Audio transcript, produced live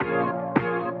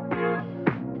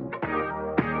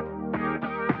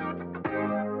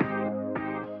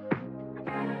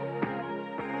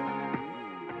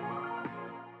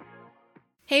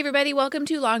Hey everybody, welcome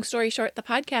to Long Story Short, the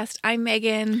podcast. I'm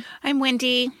Megan. I'm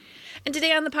Wendy. And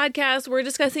today on the podcast, we're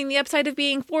discussing the upside of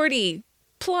being 40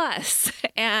 plus.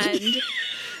 And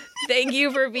thank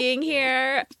you for being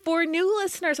here. For new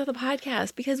listeners of the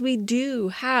podcast, because we do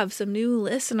have some new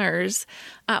listeners,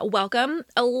 welcome.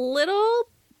 A little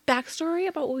backstory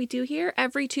about what we do here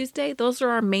every Tuesday. Those are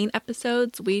our main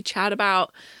episodes. We chat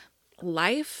about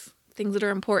life, things that are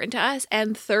important to us,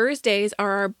 and Thursdays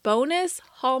are our bonus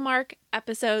Hallmark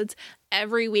episodes.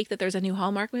 Every week that there's a new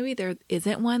Hallmark movie, there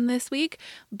isn't one this week,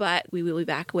 but we will be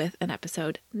back with an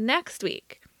episode next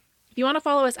week. If you want to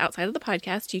follow us outside of the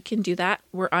podcast, you can do that.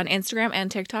 We're on Instagram and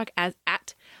TikTok as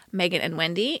at Megan and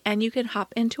Wendy, and you can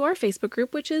hop into our Facebook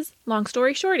group, which is Long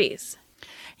Story Shorties.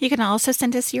 You can also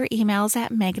send us your emails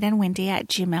at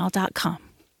meganandwendy@gmail.com.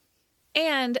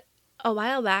 And a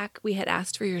while back, we had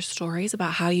asked for your stories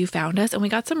about how you found us, and we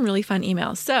got some really fun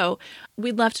emails. So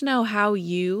we'd love to know how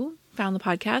you found the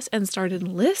podcast and started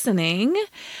listening.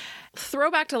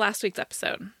 Throwback to last week's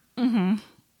episode. Mm-hmm.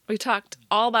 We talked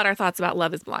all about our thoughts about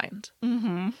Love is Blind.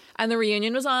 Mm-hmm. And the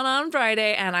reunion was on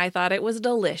Friday, and I thought it was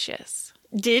delicious.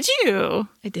 Did you?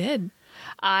 I did.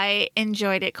 I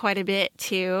enjoyed it quite a bit,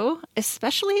 too,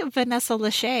 especially Vanessa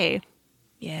Lachey.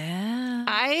 Yeah.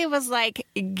 I was like,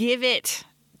 give it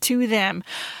to them.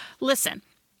 Listen,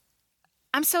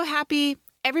 I'm so happy.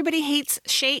 Everybody hates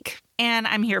Shake, and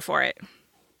I'm here for it.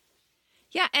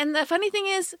 Yeah, and the funny thing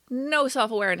is, no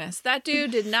self-awareness. That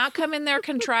dude did not come in there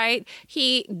contrite.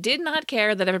 He did not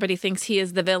care that everybody thinks he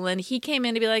is the villain. He came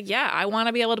in to be like, yeah, I want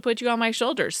to be able to put you on my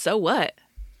shoulders. So what?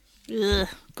 Ugh,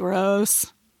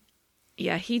 gross.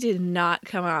 Yeah, he did not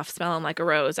come off smelling like a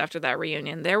rose after that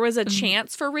reunion. There was a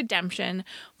chance for redemption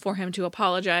for him to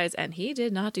apologize, and he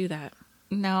did not do that.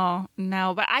 No,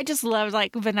 but I just loved,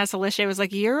 like, Vanessa Lachey was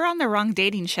like, you're on the wrong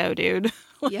dating show, dude.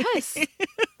 Yes.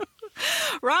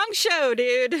 Wrong show,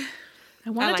 dude. I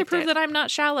wanted to prove that I'm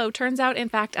not shallow. Turns out, in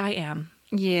fact, I am.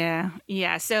 Yeah.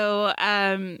 So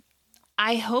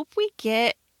I hope we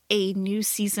get a new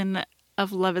season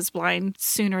of Love is Blind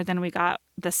sooner than we got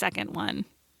the second one.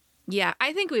 Yeah,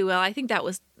 I think we will. I think that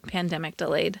was pandemic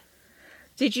delayed.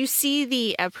 Did you see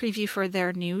the preview for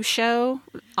their new show,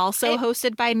 also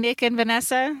hosted by Nick and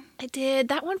Vanessa? I did.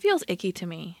 That one feels icky to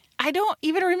me. I don't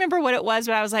even remember what it was,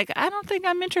 but I was like, I don't think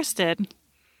I'm interested.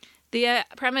 The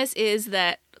premise is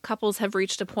that couples have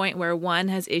reached a point where one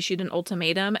has issued an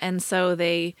ultimatum, and so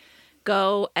they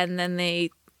go and then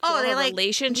they form a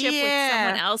relationship with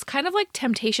someone else. Kind of like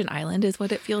Temptation Island is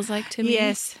what it feels like to me.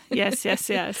 Yes.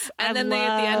 And then they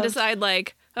at the end decide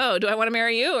like, oh, do I want to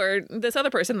marry you or this other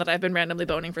person that I've been randomly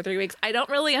boning for 3 weeks? I don't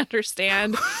really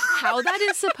understand how that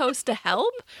is supposed to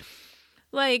help.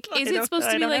 Like, is it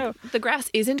supposed to be like the grass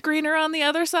isn't greener on the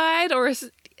other side? Or is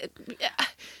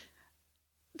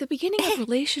the beginning of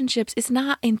relationships is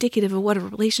not indicative of what a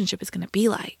relationship is going to be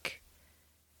like.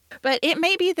 But it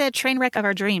may be the train wreck of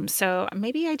our dreams, so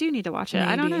maybe I do need to watch it.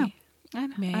 Maybe. I don't know.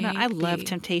 I love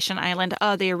Temptation Island.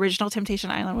 Oh, the original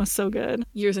Temptation Island was so good.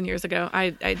 Years and years ago.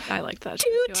 I liked that.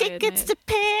 Two tickets to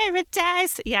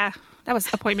paradise. Yeah, that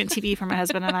was appointment TV for my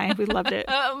husband and I. We loved it.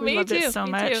 We loved it so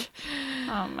much. Too.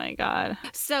 Oh my God.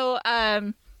 So,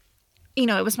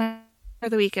 it was my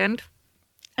the weekend,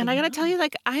 and I got to tell you,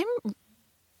 like, I'm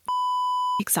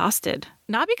exhausted.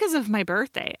 Not because of my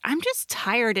birthday. I'm just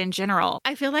tired in general.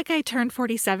 I feel like I turned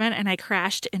 47 and I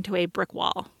crashed into a brick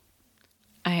wall.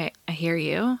 I hear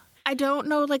you. I don't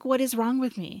know, like, what is wrong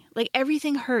with me. Like,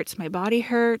 everything hurts. My body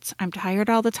hurts. I'm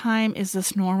tired all the time. Is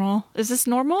this normal?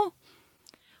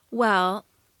 Well,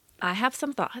 I have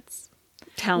some thoughts.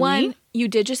 Tell me. One, you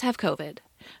did just have COVID.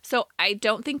 So I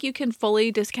don't think you can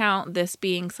fully discount this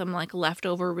being some, like,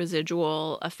 leftover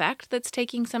residual effect that's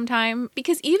taking some time.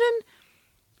 Because even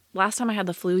last time I had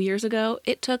the flu years ago,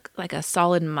 it took, like, a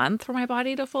solid month for my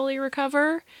body to fully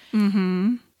recover.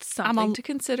 Mm-hmm. Something to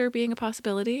consider being a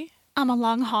possibility. I'm a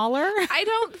long hauler.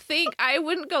 I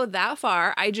wouldn't go that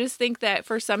far. I just think that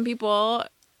for some people,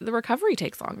 the recovery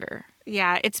takes longer.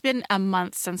 Yeah, it's been a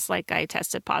month since, like, I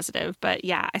tested positive. But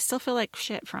yeah, I still feel like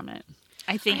shit from it.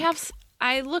 I think.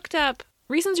 I looked up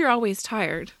reasons you're always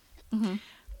tired. Mm-hmm.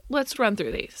 Let's run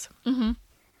through these. Mm-hmm.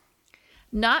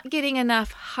 Not getting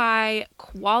enough high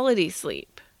quality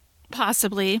sleep.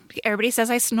 Possibly. Everybody says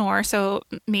I snore, so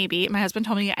maybe. My husband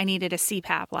told me I needed a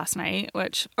CPAP last night,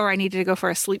 or I needed to go for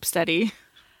a sleep study.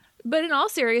 But in all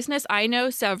seriousness, I know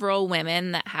several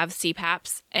women that have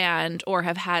CPAPs or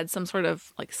have had some sort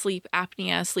of like sleep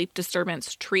apnea, sleep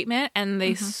disturbance treatment, and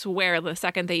they swear the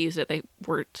second they used it, they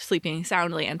were sleeping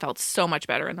soundly and felt so much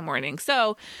better in the morning.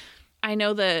 So I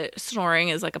know the snoring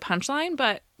is like a punchline,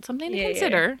 but something to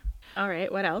consider. All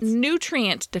right, what else?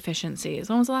 Nutrient deficiencies.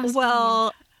 When was the last time?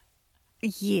 Well,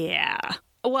 Yeah.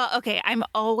 Well, okay. I'm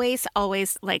always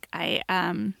like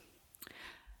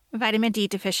vitamin D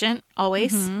deficient,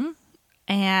 always. Mm-hmm.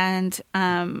 And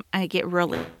I get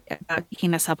really about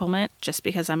taking a supplement just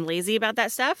because I'm lazy about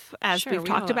that stuff, as we've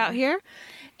talked about here.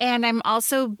 And I'm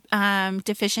also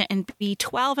deficient in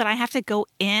B12, and I have to go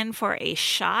in for a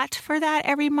shot for that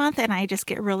every month, and I just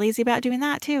get real lazy about doing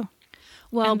that too.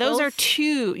 Well, and those are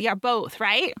two. Yeah, both,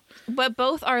 right? But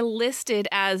both are listed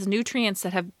as nutrients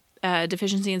that have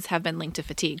deficiencies have been linked to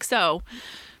fatigue. So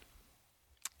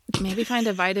maybe find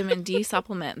a vitamin D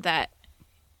supplement that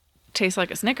tastes like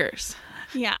a Snickers.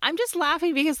 Yeah, I'm just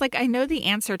laughing because, like, I know the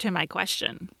answer to my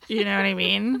question. You know what I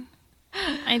mean?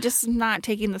 I'm just not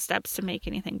taking the steps to make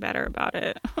anything better about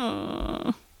it.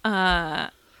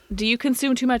 Do you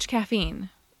consume too much caffeine?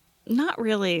 Not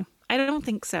really. I don't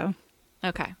think so.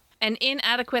 Okay. And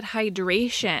inadequate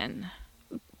hydration?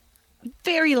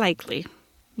 Very likely.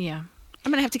 Yeah.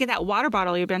 I'm going to have to get that water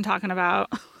bottle you've been talking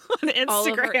about on Instagram. All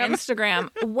over Instagram.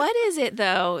 What is it,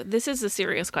 though? This is a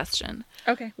serious question.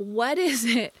 Okay. What is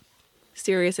it,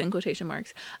 serious in quotation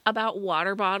marks, about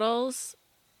water bottles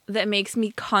that makes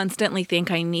me constantly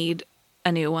think I need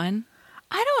a new one?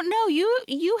 I don't know.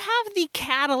 You have the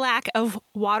Cadillac of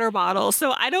water bottles,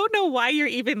 so I don't know why you're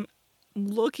even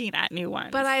looking at new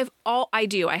ones. But I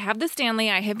do. I have the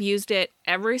Stanley. I have used it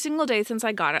every single day since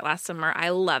I got it last summer. I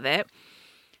love it.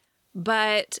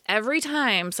 But every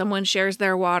time someone shares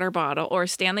their water bottle, or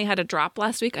Stanley had a drop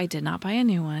last week, I did not buy a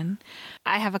new one.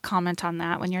 I have a comment on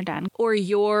that when you're done. Or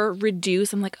your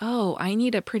Reduce, I'm like, oh, I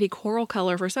need a pretty coral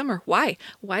color for summer. Why?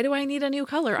 Why do I need a new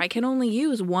color? I can only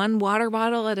use one water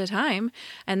bottle at a time.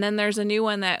 And then there's a new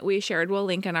one that we shared. We'll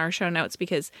link in our show notes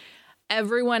because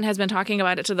everyone has been talking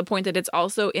about it to the point that it's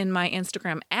also in my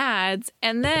Instagram ads.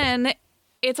 And then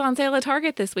it's on sale at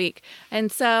Target this week.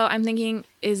 And so I'm thinking,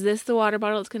 is this the water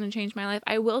bottle that's going to change my life?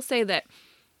 I will say that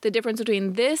the difference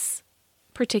between this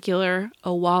particular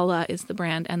Owala is the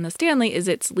brand and the Stanley is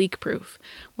it's leak proof,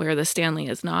 where the Stanley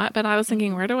is not. But I was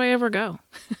thinking, where do I ever go?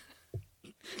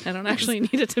 I don't actually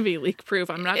need it to be leak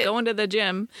proof. I'm not going to the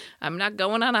gym. I'm not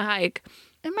going on a hike.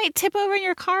 It might tip over in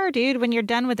your car, dude, when you're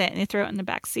done with it and you throw it in the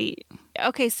back seat.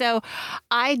 Okay, so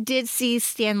I did see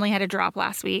Stanley had a drop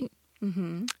last week.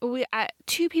 Mm-hmm.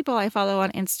 Two people I follow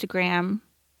on Instagram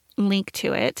link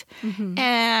to it. Mm-hmm.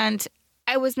 And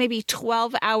I was maybe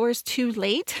 12 hours too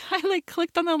late. I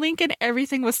clicked on the link and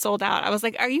everything was sold out. I was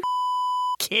like, are you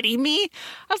kidding me?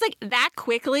 I was like, that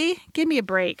quickly? Give me a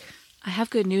break. I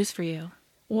have good news for you.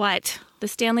 What? The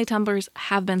Stanley tumblers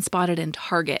have been spotted in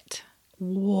Target.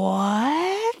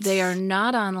 What? They are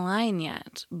not online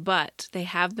yet, but they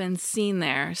have been seen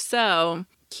there. So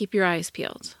keep your eyes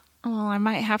peeled. Well, I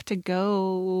might have to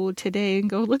go today and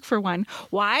go look for one.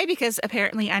 Why? Because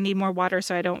apparently I need more water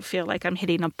so I don't feel like I'm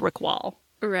hitting a brick wall.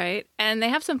 Right. And they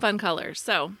have some fun colors.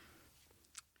 So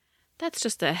that's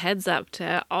just a heads up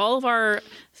to all of our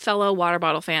fellow water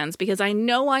bottle fans, because I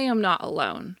know I am not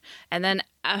alone. And then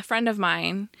a friend of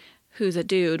mine who's a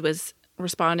dude was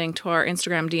responding to our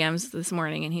Instagram DMs this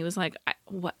morning, and he was like,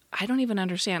 I don't even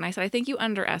understand. I said, I think you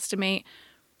underestimate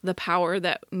the power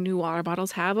that new water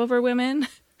bottles have over women.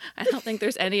 I don't think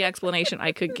there's any explanation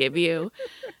I could give you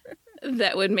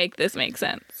that would make this make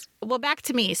sense. Well, back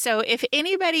to me. So if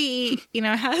anybody,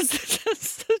 has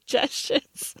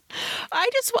suggestions,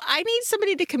 I need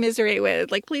somebody to commiserate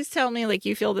with. Please tell me,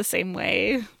 you feel the same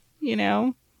way,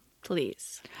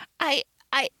 Please.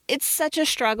 It's such a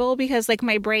struggle because,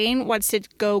 my brain wants to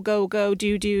go,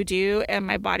 do, and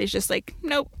my body's just like,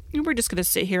 nope, we're just going to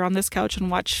sit here on this couch and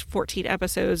watch 14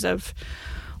 episodes of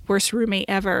Worst Roommate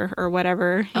Ever or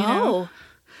whatever. You know?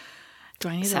 Do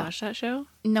I need to watch that show?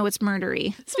 No, it's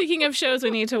murdery. Speaking of shows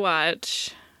we need to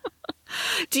watch.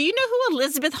 Do you know who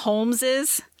Elizabeth Holmes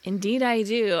is? Indeed I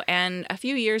do. And a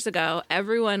few years ago,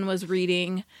 everyone was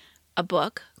reading a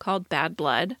book called Bad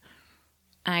Blood.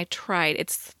 I tried.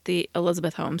 It's the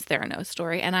Elizabeth Holmes Theranos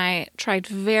story. And I tried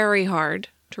very hard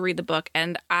to read the book,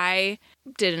 and I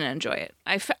didn't enjoy it.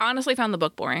 I honestly found the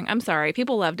book boring. I'm sorry.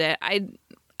 People loved it.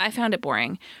 I found it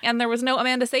boring. And there was no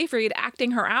Amanda Seyfried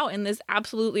acting her out in this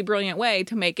absolutely brilliant way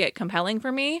to make it compelling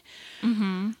for me.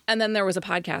 Mm-hmm. And then there was a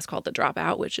podcast called The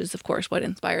Dropout, which is, of course, what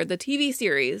inspired the TV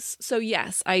series. So,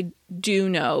 yes, I do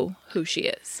know who she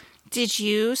is. Did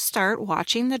you start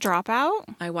watching The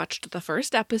Dropout? I watched the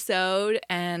first episode,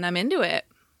 and I'm into it.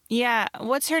 Yeah.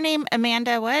 What's her name?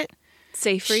 Amanda what?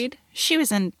 Seyfried. She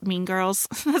was in Mean Girls.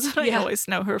 That's what I always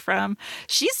know her from.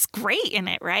 She's great in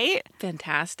it, right?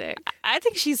 Fantastic. I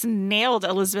think she's nailed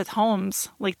Elizabeth Holmes,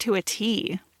 to a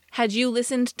T. Had you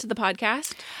listened to the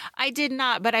podcast? I did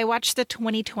not, but I watched the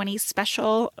 2020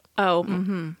 special.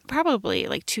 Probably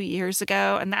like 2 years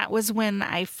ago, and that was when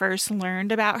I first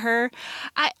learned about her.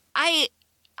 I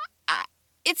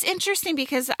it's interesting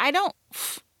because I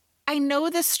know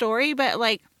the story, but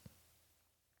like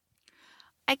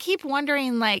I keep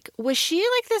wondering, like, was she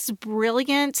like this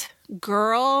brilliant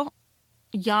girl,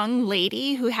 young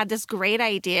lady who had this great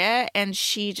idea and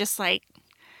she just like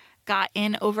got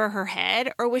in over her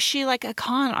head, or was she like a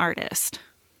con artist?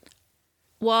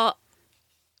 Well,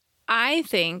 I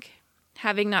think,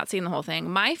 having not seen the whole thing,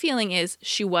 my feeling is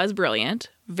she was brilliant,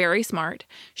 very smart.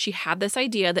 She had this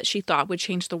idea that she thought would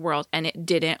change the world, and it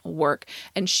didn't work.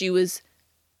 And she was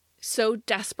so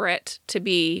desperate to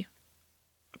be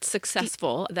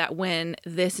successful that when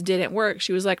this didn't work,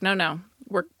 she was like, no,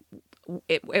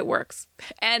 it works.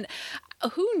 And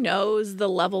who knows the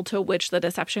level to which the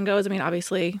deception goes? I mean,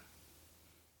 obviously,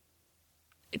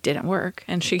 it didn't work,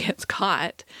 and she gets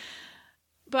caught.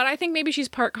 But I think maybe she's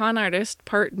part con artist,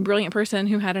 part brilliant person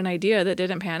who had an idea that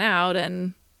didn't pan out.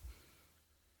 And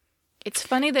it's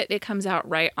funny that it comes out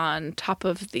right on top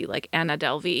of the like Anna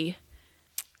Delvey.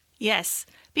 Yes,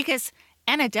 because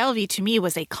Anna Delvey to me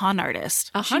was a con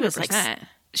artist. 100%.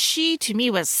 She to me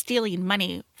was stealing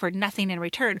money for nothing in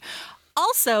return.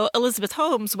 Also, Elizabeth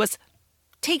Holmes was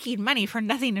taking money for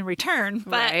nothing in return.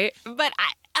 But, right. But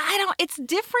I don't, it's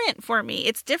different for me.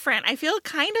 It's different. I feel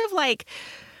kind of like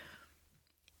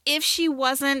if she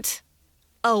wasn't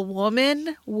a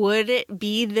woman, would it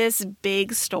be this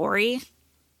big story?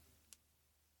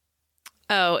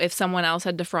 Oh, if someone else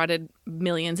had defrauded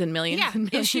millions and millions and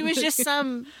millions. If she was just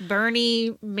some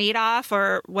Bernie Madoff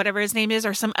or whatever his name is,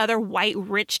 or some other white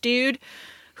rich dude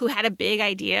who had a big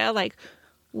idea, like,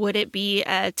 would it be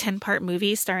a 10-part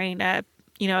movie starring a,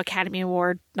 Academy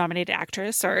Award nominated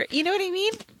actress, or, you know what I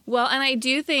mean? Well, and I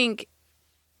do think,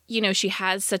 she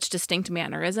has such distinct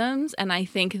mannerisms, and I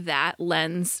think that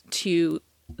lends to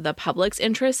the public's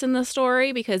interest in the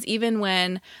story, because even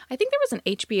when, I think there was an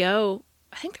HBO,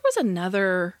 I think there was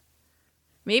another,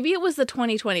 maybe it was the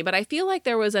 2020, but I feel like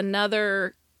there was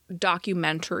another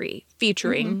documentary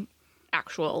featuring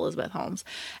actual Elizabeth Holmes.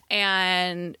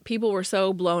 And people were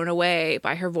so blown away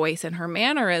by her voice and her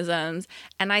mannerisms.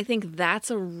 And I think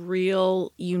that's a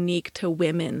real unique to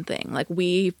women thing. Like,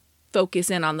 we focus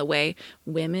in on the way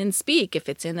women speak, if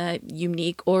it's in a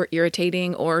unique or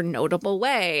irritating or notable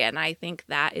way. And I think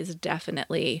that is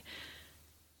definitely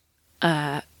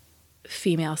a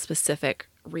female-specific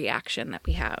reaction that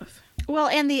we have. Well,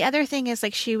 and the other thing is,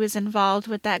 like, she was involved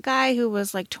with that guy who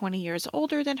was like 20 years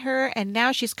older than her, and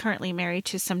now she's currently married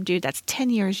to some dude that's 10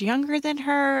 years younger than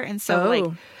her. And so, like,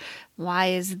 why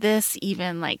is this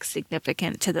even, like,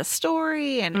 significant to the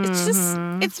story? And it's just,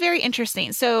 it's very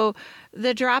interesting. So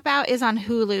The Dropout is on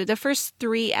Hulu. The first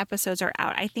 3 episodes are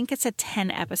out. I think it's a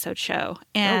 10-episode show.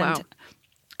 And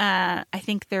I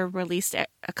think they're released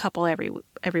a couple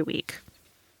every week.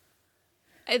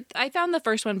 I found the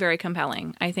first one very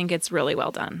compelling. I think it's really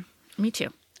well done. Me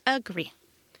too. Agree.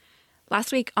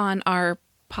 Last week on our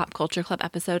Pop Culture Club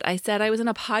episode, I said I was in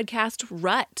a podcast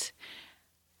rut.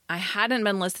 I hadn't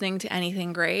been listening to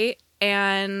anything great,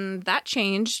 and that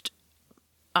changed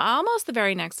almost the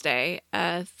very next day.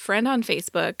 A friend on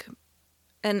Facebook,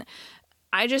 and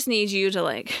I just need you to,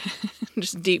 like,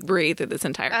 just deep breathe through this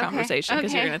entire conversation,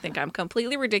 because you're going to think I'm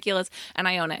completely ridiculous, and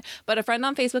I own it. But a friend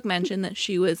on Facebook mentioned that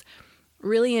she was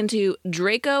really into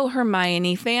Draco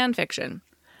Hermione fan fiction.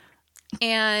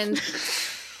 And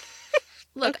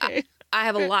look, I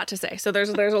have a lot to say. So there's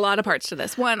a lot of parts to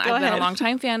this. One, I've been a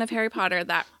longtime fan of Harry Potter.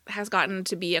 That has gotten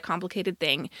to be a complicated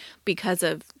thing because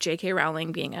of J.K.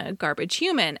 Rowling being a garbage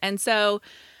human. And so,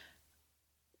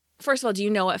 first of all, do you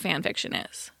know what fan fiction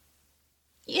is?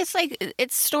 It's like,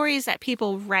 it's stories that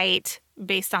people write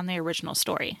based on the original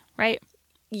story, right?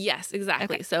 Yes,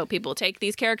 exactly. Okay. So people take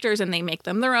these characters and they make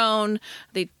them their own.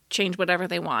 They change whatever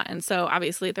they want. And so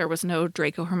obviously there was no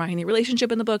Draco-Hermione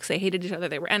relationship in the books. They hated each other.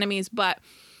 They were enemies. But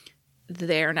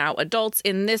they're now adults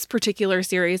in this particular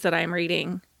series that I'm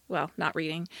reading. Well, not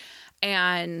reading.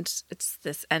 And it's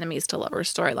this enemies to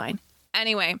lovers storyline.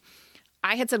 Anyway,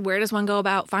 I had said, where does one go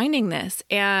about finding this?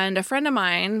 And a friend of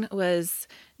mine was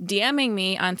DMing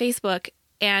me on Facebook.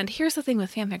 And here's the thing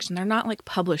with fan fiction. They're not like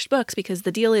published books, because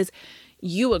the deal is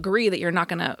you agree that you're not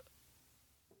going to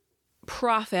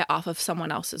profit off of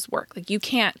someone else's work. Like, you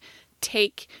can't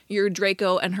take your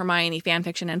Draco and Hermione fan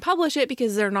fiction and publish it,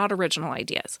 because they're not original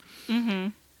ideas. Mm-hmm.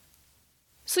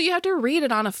 So you have to read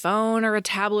it on a phone or a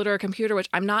tablet or a computer, which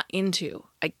I'm not into.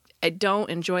 I don't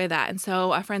enjoy that. And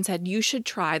so a friend said, you should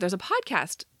try. There's a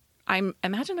podcast. I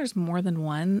imagine there's more than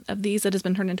one of these that has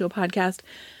been turned into a podcast.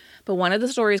 But one of the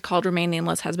stories, called Remain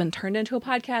Nameless, has been turned into a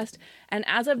podcast. And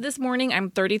as of this morning, I'm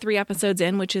 33 episodes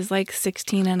in, which is like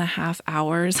 16 and a half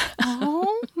hours.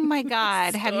 Oh my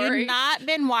God. Have you not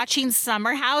been watching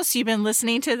Summer House? You've been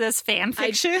listening to this fan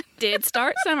fiction? I did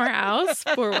start Summer House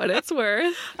for what it's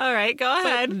worth. All right, go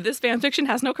ahead. This fan fiction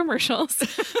has no commercials.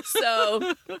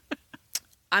 So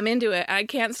I'm into it. I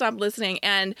can't stop listening.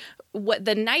 And what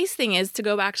the nice thing is, to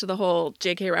go back to the whole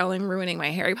J.K. Rowling ruining my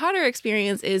Harry Potter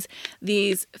experience, is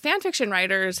these fan fiction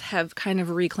writers have kind of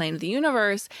reclaimed the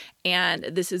universe, and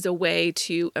this is a way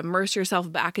to immerse yourself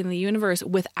back in the universe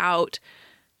without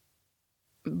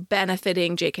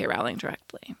benefiting J.K. Rowling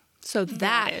directly. So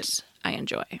that I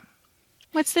enjoy.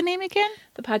 What's the name again?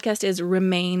 The podcast is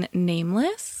Remain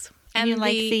Nameless. And you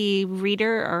like the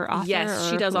reader or author? Yes,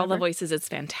 she does whoever? all the voices. It's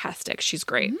fantastic. She's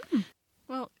great.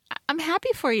 Well, I'm happy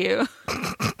for you.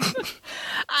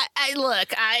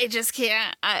 I just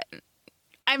can't.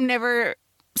 I've never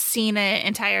seen an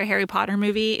entire Harry Potter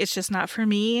movie. It's just not for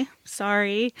me.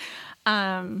 Sorry.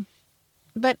 But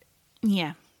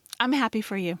yeah, I'm happy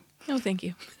for you. Oh, thank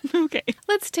you. Okay.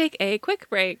 Let's take a quick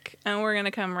break, and we're going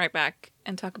to come right back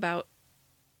and talk about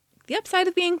the upside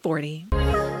of being 40.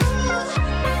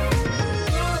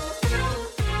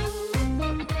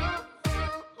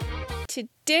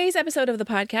 Today's episode of the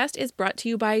podcast is brought to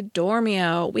you by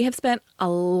Dormio. We have spent a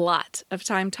lot of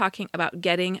time talking about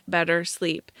getting better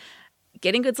sleep.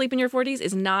 Getting good sleep in your 40s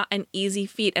is not an easy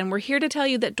feat, and we're here to tell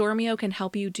you that Dormio can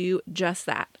help you do just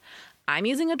that. I'm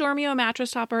using a Dormio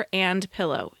mattress topper and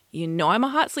pillow. You know I'm a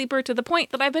hot sleeper to the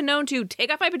point that I've been known to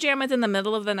take off my pajamas in the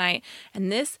middle of the night,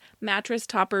 and this mattress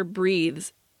topper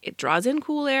breathes. It draws in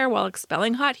cool air while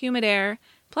expelling hot, humid air.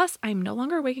 Plus, I'm no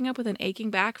longer waking up with an aching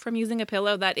back from using a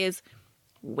pillow that is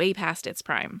way past its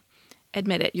prime.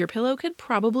 Admit it, your pillow could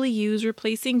probably use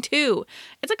replacing too.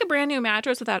 It's like a brand new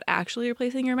mattress without actually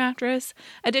replacing your mattress.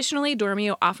 Additionally,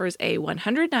 Dormio offers a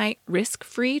 100-night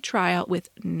risk-free trial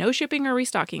with no shipping or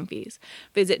restocking fees.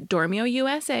 Visit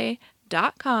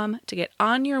dormiousa.com to get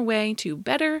on your way to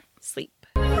better sleep.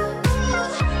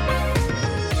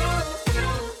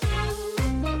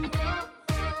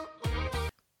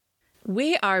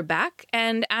 We are back,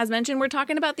 and as mentioned, we're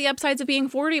talking about the upsides of being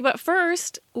 40, but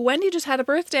first, Wendy just had a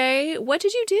birthday. What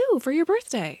did you do for your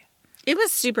birthday? It was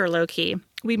super low-key.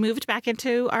 We moved back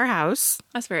into our house.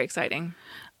 That's very exciting.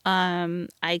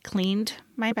 I cleaned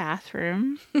my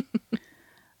bathroom.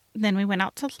 Then we went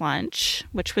out to lunch,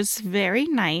 which was very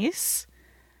nice.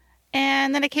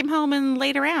 And then I came home and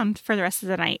laid around for the rest of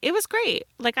the night. It was great.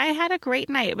 Like, I had a great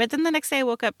night, but then the next day I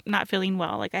woke up not feeling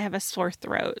well. Like, I have a sore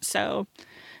throat, so...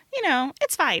 You know,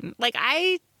 it's fine. Like,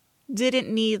 I didn't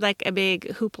need, like, a big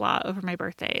hoopla over my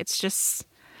birthday. It's just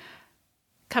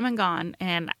come and gone,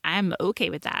 and I'm okay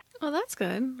with that. Oh, that's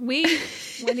good.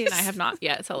 Wendy and I have not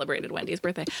yet celebrated Wendy's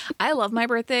birthday. I love my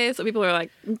birthday, so people are like,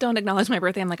 don't acknowledge my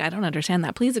birthday. I'm like, I don't understand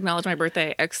that. Please acknowledge my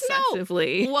birthday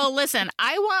excessively. No. Well, listen,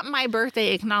 I want my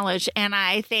birthday acknowledged, and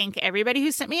I thank everybody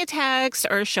who sent me a text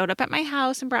or showed up at my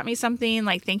house and brought me something.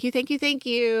 Like, thank you, thank you, thank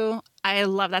you. I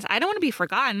love that. I don't want to be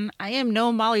forgotten. I am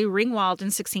no Molly Ringwald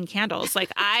in 16 Candles.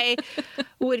 Like, I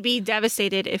would be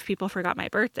devastated if people forgot my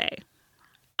birthday.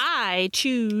 I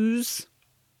choose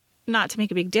not to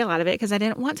make a big deal out of it because I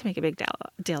didn't want to make a big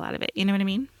deal out of it. You know what I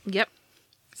mean? Yep.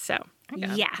 So,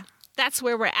 yeah, that's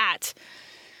where we're at.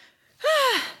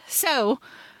 So,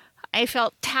 I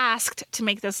felt tasked to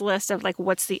make this list of, like,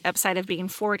 what's the upside of being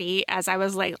 40 as I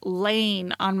was, like,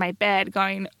 laying on my bed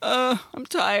going, I'm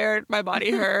tired. My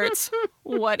body hurts.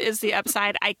 What is the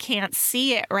upside? I can't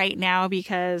see it right now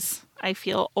because I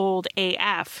feel old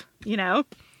AF, you know?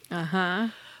 Uh-huh.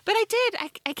 But I did.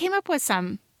 I came up with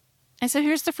some. And so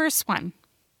here's the first one.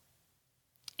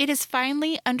 It is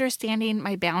finally understanding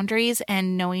my boundaries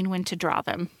and knowing when to draw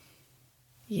them.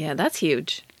 Yeah, that's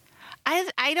huge.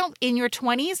 I don't, in your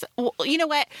 20s, well, you know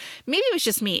what? Maybe it was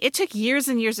just me. It took years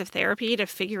and years of therapy to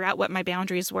figure out what my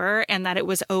boundaries were and that it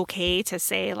was okay to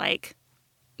say, like,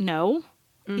 no.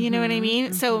 You know what I mean?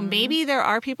 Mm-hmm. So maybe there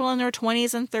are people in their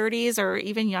 20s and 30s or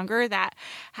even younger that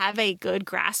have a good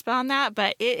grasp on that,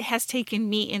 but it has taken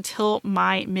me until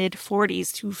my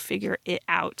mid-40s to figure it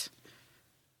out.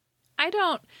 I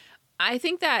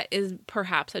think that is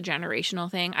perhaps a generational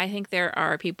thing. I think there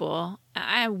are people,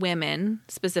 women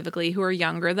specifically, who are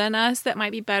younger than us that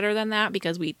might be better than that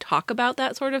because we talk about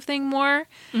that sort of thing more.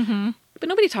 Mm-hmm. But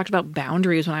nobody talked about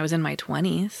boundaries when I was in my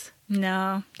 20s.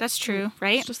 No, that's true,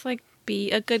 right? It's just like,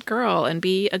 be a good girl and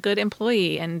be a good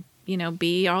employee and, you know,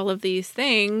 be all of these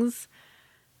things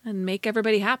and make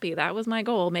everybody happy. That was my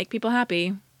goal. Make people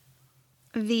happy.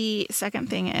 The second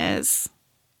thing is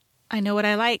I know what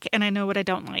I like and I know what I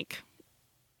don't like.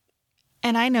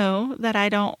 And I know that I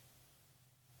don't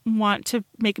want to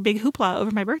make a big hoopla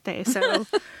over my birthday. So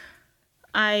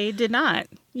I did not.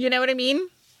 You know what I mean?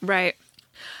 Right.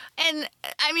 And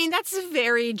I mean, that's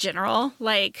very general.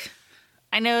 Like,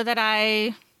 I know that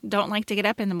I don't like to get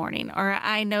up in the morning, or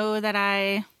I know that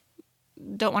I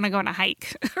don't want to go on a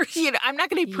hike. I'm not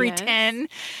going to pretend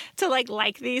to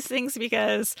like these things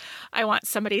because I want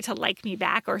somebody to like me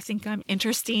back or think I'm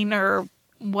interesting or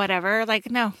whatever. Like,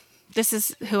 no, this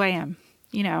is who I am.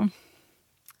 It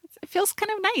feels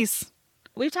kind of nice.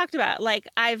 We've talked about, like,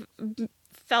 I've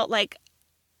felt like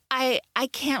I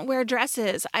can't wear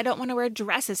dresses. I don't want to wear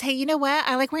dresses. Hey, you know what?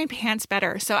 I like wearing pants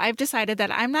better. So I've decided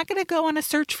that I'm not going to go on a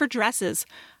search for dresses.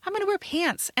 I'm going to wear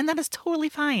pants, and that is totally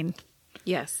fine.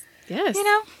 Yes. Yes.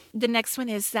 The next one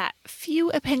is that few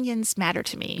opinions matter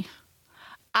to me.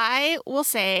 I will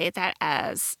say that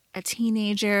as a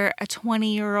teenager, a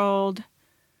 20-year-old,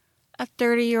 a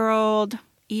 30-year-old,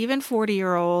 even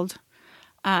 40-year-old,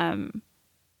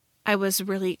 I was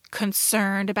really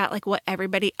concerned about like what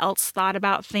everybody else thought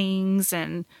about things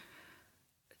and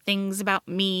things about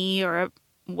me or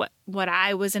what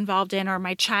I was involved in or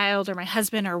my child or my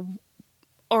husband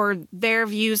or their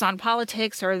views on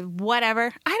politics or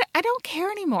whatever. I don't care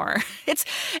anymore. It's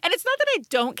not that I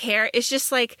don't care. It's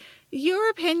just like your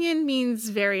opinion means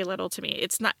very little to me.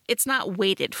 It's not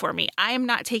weighted for me. I am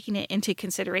not taking it into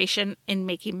consideration in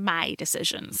making my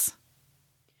decisions.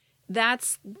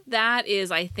 That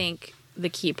is, I think, the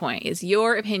key point is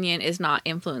your opinion is not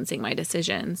influencing my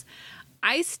decisions.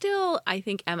 I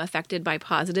think, am affected by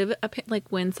positive, like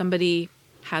when somebody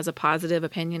has a positive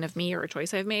opinion of me or a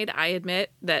choice I've made. I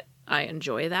admit that I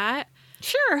enjoy that.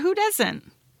 Sure, who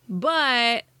doesn't?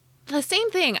 But the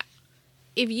same thing,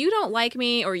 if you don't like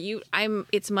me or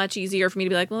it's much easier for me to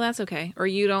be like, well, that's okay. Or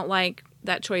you don't like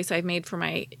that choice I've made for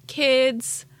my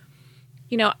kids.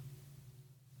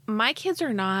 My kids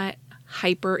are not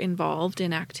hyper involved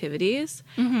in activities.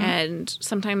 Mm-hmm. And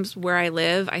sometimes where I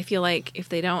live, I feel like if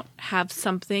they don't have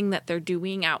something that they're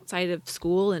doing outside of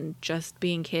school and just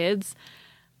being kids,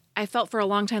 I felt for a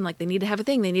long time like they need to have a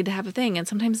thing. And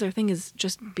sometimes their thing is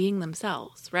just being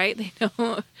themselves, right? They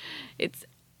don't.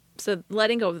 So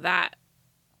letting go of that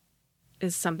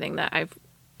is something that I've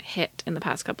hit in the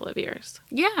past couple of years.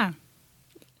 Yeah.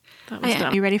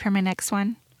 Are you ready for my next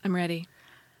one? I'm ready.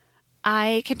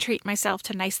 I can treat myself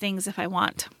to nice things if I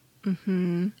want.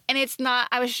 Mm-hmm. And it's not,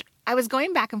 I was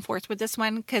going back and forth with this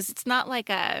one because it's not like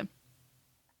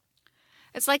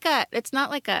it's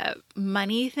not like a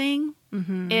money thing.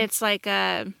 Mm-hmm. It's like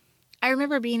I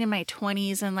remember being in my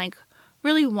 20s and like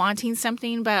really wanting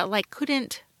something, but like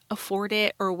couldn't afford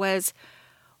it or was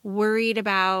worried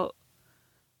about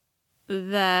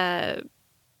the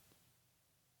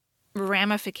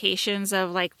ramifications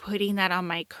of like putting that on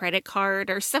my credit card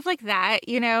or stuff like that,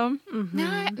 Mm-hmm.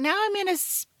 Now I'm in a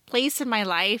place in my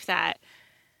life that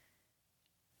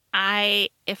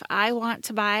if I want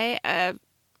to buy a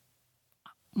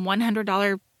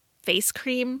 $100 face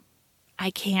cream,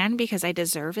 I can because I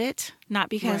deserve it, not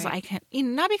because I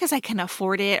can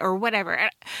afford it or whatever.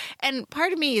 And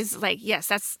part of me is like, yes,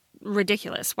 that's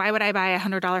ridiculous. Why would I buy a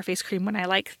 $100 face cream when I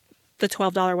like the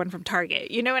 $12 one from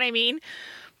Target? You know what I mean?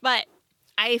 But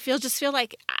I feel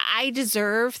like I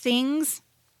deserve things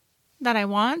that I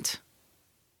want,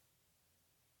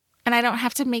 and I don't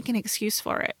have to make an excuse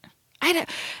for it. That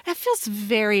feels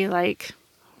very like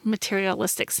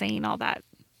materialistic saying all that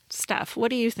stuff.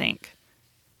 What do you think?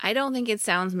 I don't think it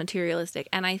sounds materialistic.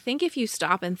 And I think if you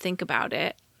stop and think about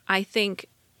it, I think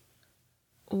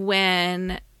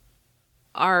when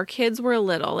our kids were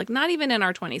little, like not even in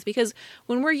our 20s, because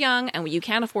when we're young and you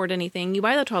can't afford anything, you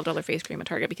buy the $12 face cream at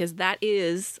Target because that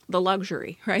is the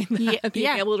luxury, right? Being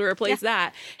able to replace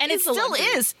that. And it still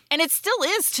is. And it still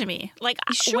is to me. Like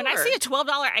when I see a $12,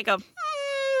 I go,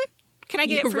 can I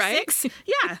get it for $6?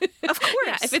 Yeah, of course.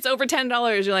 Yeah, if it's over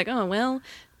 $10, you're like, oh, well.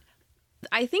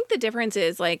 I think the difference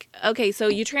is like, okay, so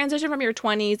you transition from your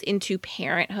 20s into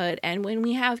parenthood. And when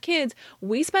we have kids,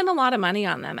 we spend a lot of money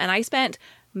on them. And I spent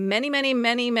many, many,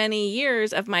 many, many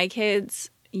years of my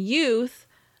kids' youth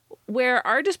where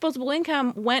our disposable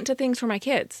income went to things for my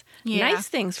kids. Yeah. Nice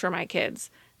things for my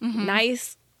kids. Mm-hmm.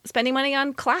 Nice spending money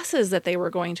on classes that they were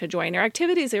going to join or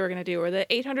activities they were going to do or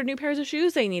the 800 new pairs of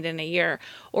shoes they need in a year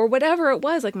or whatever it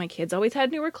was. Like my kids always had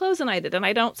newer clothes than I did. And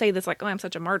I don't say this like, oh, I'm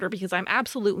such a martyr because I'm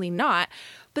absolutely not.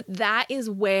 But that is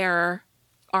where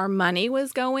our money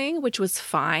was going, which was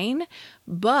fine.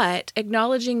 But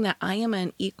acknowledging that I am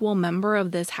an equal member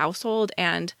of this household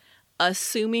and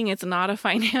assuming it's not a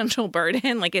financial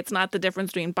burden, like it's not the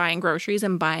difference between buying groceries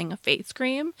and buying a face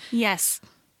cream. Yes.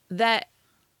 That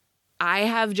I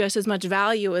have just as much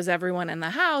value as everyone in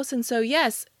the house. And so,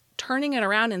 yes, turning it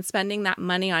around and spending that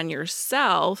money on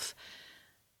yourself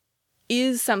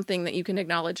is something that you can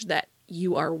acknowledge that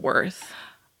you are worth.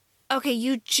 Okay,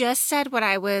 you just said what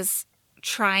I was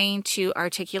trying to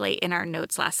articulate in our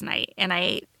notes last night, and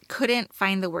I couldn't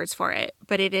find the words for it,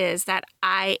 but it is that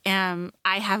I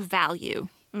have value.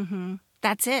 Mm-hmm.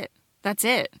 That's it. That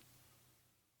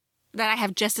I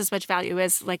have just as much value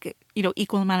as, like, you know,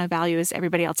 equal amount of value as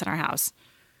everybody else in our house.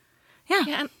 Yeah.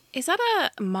 And is that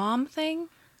a mom thing?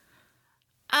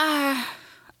 I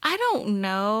don't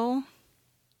know.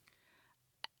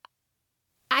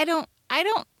 I don't,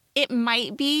 it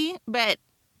might be, but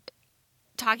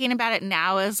talking about it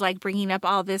now is like bringing up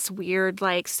all this weird,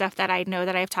 like, stuff that I know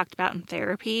that I've talked about in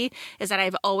therapy, is that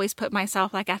I've always put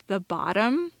myself, like, at the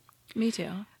bottom. Me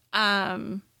too.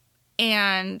 And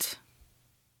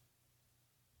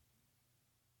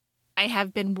I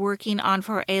have been working on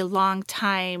for a long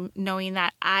time, knowing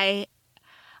that I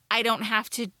don't have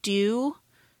to do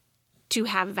to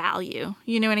have value.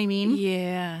 You know what I mean?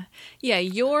 Yeah. Yeah.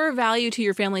 Your value to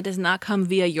your family does not come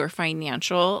via your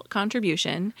financial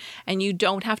contribution, and you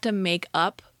don't have to make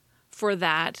up for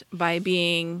that by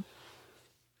being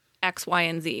X, Y,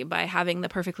 and Z, by having the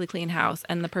perfectly clean house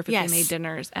and the perfectly made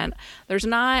dinners. And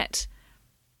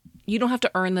you don't have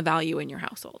to earn the value in your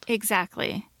household.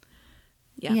 Exactly.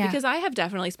 Yeah, because I have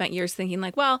definitely spent years thinking,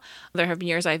 like, well, there have been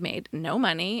years I've made no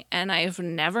money and I've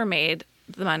never made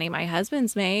the money my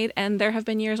husband's made. And there have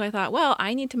been years I thought, well,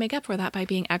 I need to make up for that by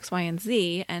being X, Y, and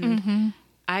Z. And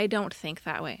I don't think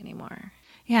that way anymore.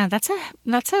 Yeah, that's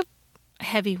a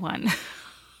heavy one.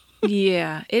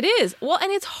 Yeah, it is. Well,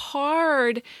 and it's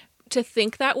hard to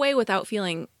think that way without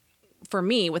feeling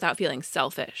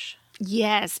selfish.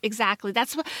 Yes, exactly.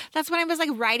 That's when I was,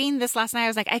 like, writing this last night. I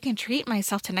was like, I can treat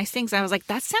myself to nice things. And I was like,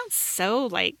 that sounds so,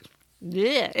 like,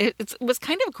 bleh. It was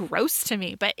kind of gross to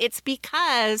me. But it's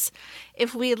because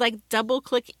if we, like, double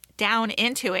click down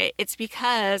into it, it's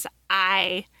because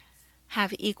I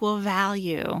have equal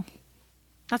value.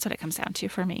 That's what it comes down to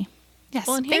for me. Yes.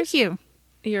 Well, thank you.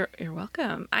 You're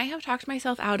welcome. I have talked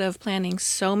myself out of planning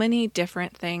so many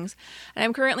different things. And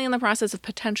I'm currently in the process of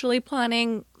potentially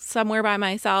planning somewhere by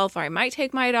myself, or I might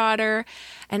take my daughter.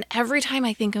 And every time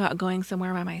I think about going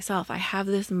somewhere by myself, I have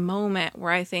this moment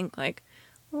where I think, like,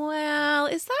 well,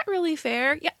 is that really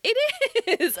fair? Yeah, it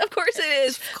is. Of course it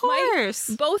is. Of course.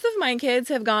 Both of my kids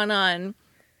have gone on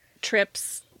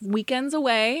trips, weekends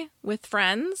away with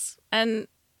friends, and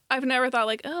I've never thought,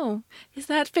 like, oh, is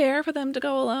that fair for them to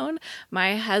go alone?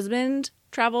 My husband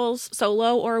travels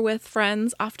solo or with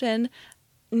friends often.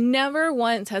 Never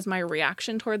once has my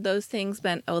reaction toward those things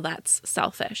been, oh, that's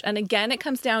selfish. And again, it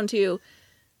comes down to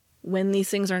when these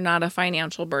things are not a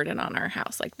financial burden on our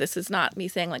house. Like, this is not me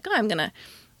saying, like, oh, I'm gonna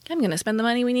spend the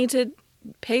money we need to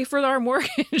pay for our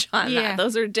mortgage on that.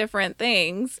 Those are different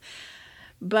things.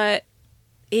 But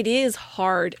it is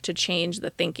hard to change the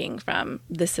thinking from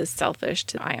this is selfish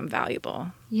to I am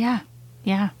valuable. Yeah.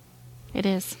 Yeah, it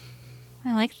is.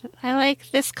 I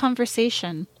like this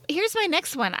conversation. Here's my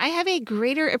next one. I have a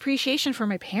greater appreciation for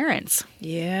my parents.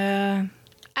 Yeah.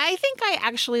 I think I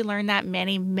actually learned that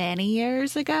many, many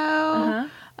years ago.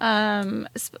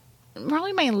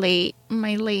 Probably my late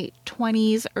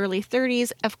 20s, early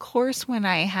 30s. Of course, when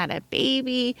I had a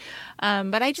baby.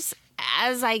 But I just,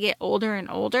 as I get older and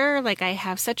older, like, I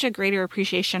have such a greater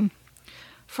appreciation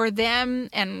for them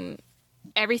and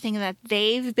everything that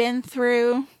they've been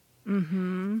through.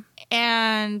 Mm-hmm.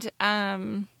 And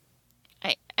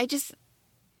I just,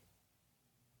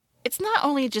 it's not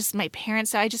only just my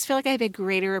parents. I just feel like I have a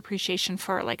greater appreciation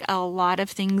for, like, a lot of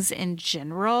things in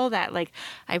general that, like,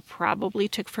 I probably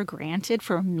took for granted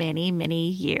for many, many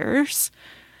years.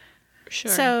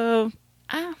 Sure. So,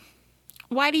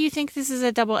 why do you think this is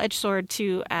a double-edged sword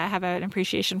to have an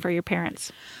appreciation for your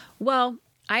parents? Well,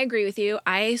 I agree with you.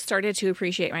 I started to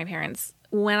appreciate my parents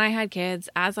when I had kids,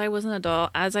 as I was an adult,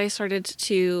 as I started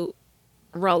to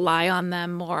rely on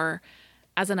them more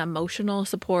as an emotional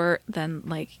support than,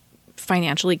 like,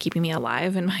 financially keeping me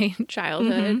alive in my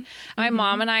childhood. Mm-hmm. My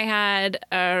mom and I had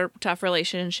a tough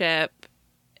relationship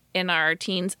in our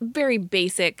teens. Very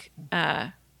basic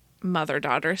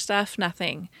mother-daughter stuff,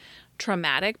 nothing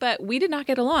traumatic, but we did not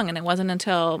get along, and it wasn't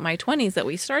until my 20s that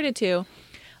we started to.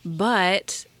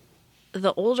 But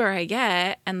the older I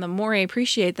get and the more I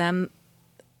appreciate them,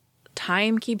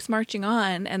 time keeps marching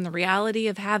on, and the reality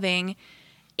of having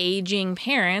aging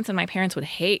parents, and my parents would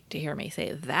hate to hear me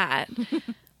say that,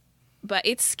 but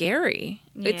it's scary.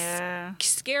 Yeah. It's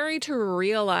scary to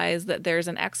realize that there's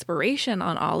an expiration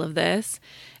on all of this.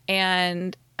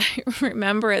 And I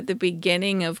remember at the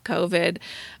beginning of COVID,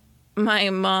 my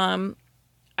mom,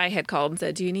 I had called and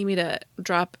said, do you need me to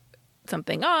drop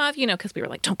something off, because we were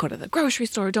like, don't go to the grocery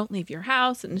store, don't leave your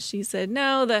house. And she said,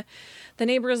 no, the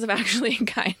neighbors have actually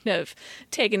kind of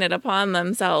taken it upon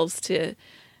themselves to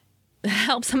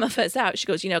help some of us out. She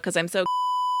goes, because I'm so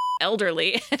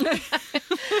elderly. But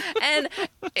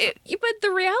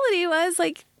the reality was,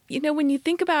 like, when you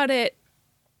think about it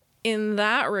in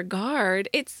that regard,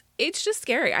 it's just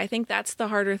scary. I think that's the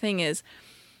harder thing is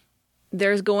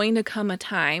there's going to come a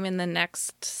time in the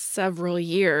next several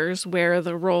years where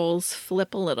the roles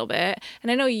flip a little bit. And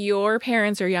I know your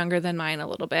parents are younger than mine a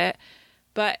little bit,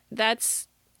 but that's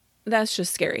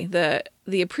just scary. The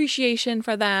appreciation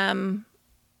for them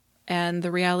and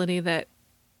the reality that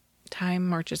time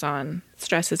marches on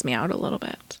stresses me out a little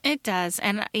bit. It does.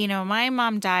 And, my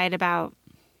mom died about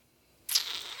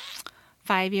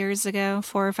 4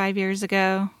 or 5 years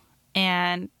ago.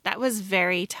 And that was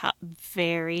very tough,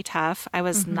 very tough. I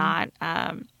was not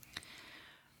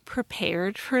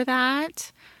prepared for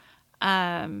that.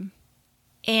 And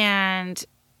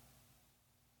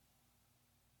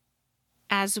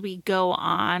as we go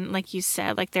on, like you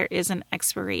said, like there is an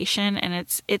expiration, and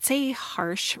it's a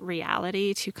harsh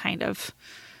reality to kind of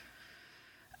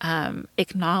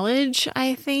acknowledge,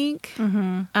 I think.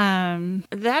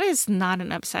 That is not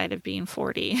an upside of being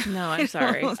 40. No, I'm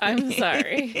sorry. I'm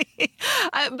sorry.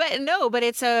 But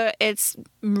it's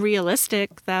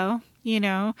realistic though,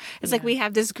 It's like we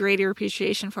have this greater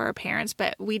appreciation for our parents,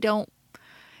 but we don't,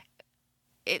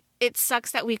 it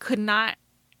sucks that we could not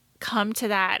come to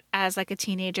that as like a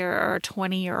teenager or a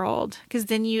 20-year-old, because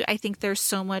then I think there's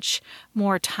so much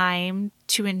more time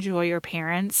to enjoy your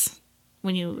parents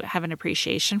when you have an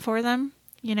appreciation for them,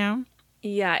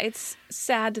 Yeah, it's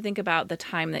sad to think about the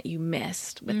time that you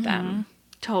missed with them.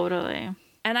 Totally.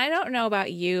 And I don't know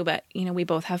about you, but, we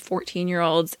both have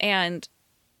 14-year-olds. And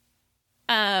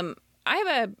I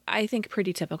have I think,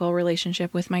 pretty typical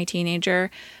relationship with my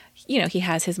teenager. He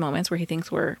has his moments where he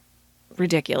thinks we're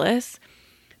ridiculous.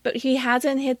 But he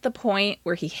hasn't hit the point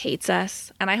where he hates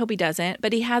us. And I hope he doesn't.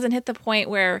 But he hasn't hit the point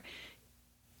where,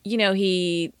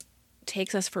 he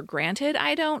takes us for granted,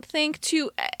 I don't think,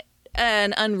 to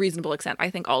an unreasonable extent.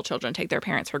 I think all children take their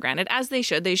parents for granted, as they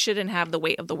should. They shouldn't have the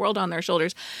weight of the world on their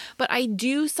shoulders. But I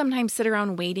do sometimes sit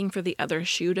around waiting for the other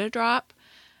shoe to drop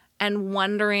and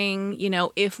wondering,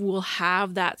 if we'll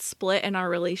have that split in our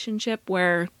relationship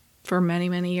where for many,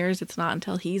 many years, it's not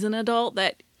until he's an adult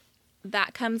that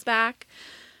comes back.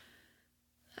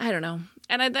 I don't know.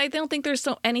 And I don't think there's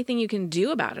anything you can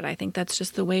do about it. I think that's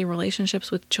just the way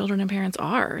relationships with children and parents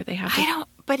are. They have to.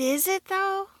 But is it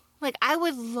though? Like, I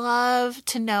would love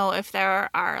to know if there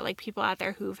are like people out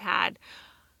there who've had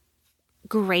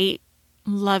great,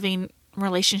 loving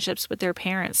relationships with their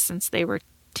parents since they were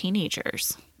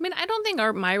teenagers. I mean, I don't think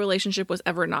my relationship was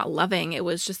ever not loving. It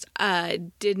was just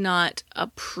did not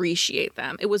appreciate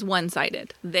them. It was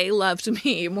one-sided. They loved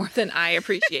me more than I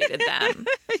appreciated them.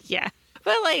 Yeah.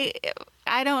 But, like,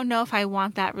 I don't know if I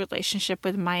want that relationship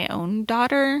with my own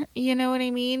daughter. You know what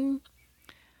I mean?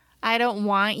 I don't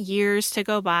want years to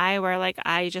go by where, like,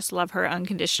 I just love her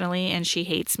unconditionally and she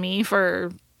hates me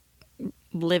for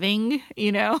living,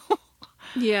 Yeah.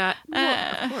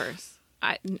 Well, of course.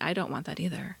 I don't want that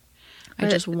either. I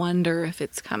just wonder if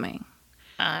it's coming.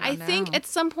 I think at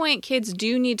some point kids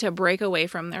do need to break away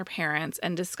from their parents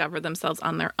and discover themselves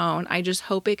on their own. I just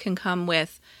hope it can come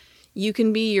with you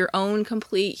can be your own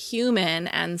complete human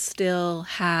and still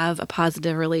have a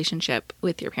positive relationship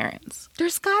with your parents.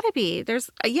 There's got to be.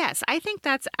 Yes, I think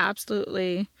that's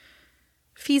absolutely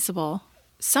feasible.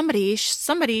 Somebody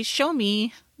show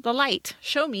me the light.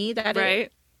 Show me that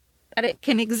that it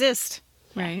can exist.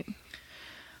 Right.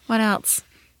 What else?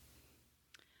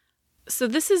 So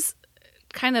this is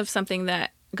kind of something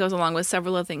that goes along with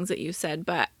several of the things that you said,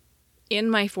 but in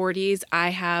my 40s,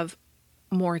 I have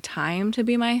more time to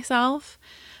be myself.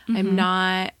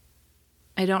 I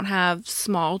don't have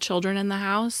small children in the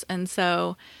house. And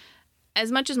so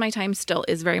as much as my time still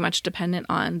is very much dependent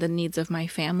on the needs of my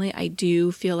family, I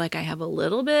do feel like I have a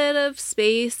little bit of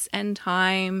space and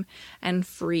time and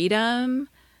freedom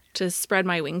to spread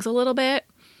my wings a little bit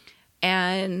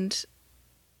and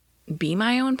be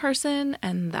my own person.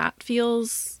 And that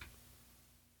feels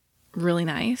really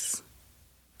nice.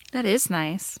 That is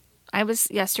nice.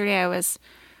 Yesterday I was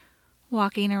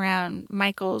walking around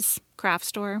Michael's craft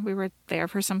store. We were there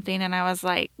for something and I was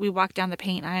like, we walked down the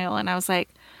paint aisle and I was like,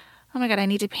 oh my God, I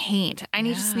need to paint. I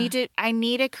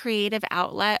need a creative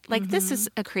outlet. Like this is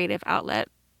a creative outlet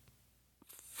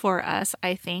for us,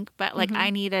 I think, but like I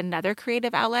need another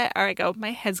creative outlet or I go,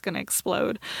 my head's going to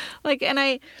explode. Like, and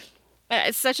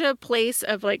it's such a place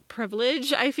of like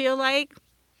privilege, I feel like,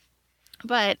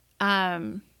 but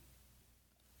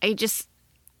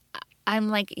I'm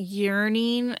like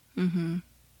yearning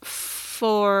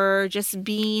for just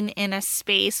being in a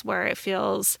space where it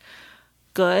feels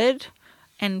good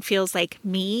and feels like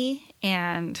me.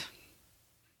 And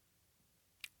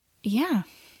yeah.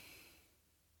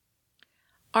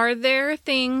 Are there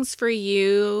things for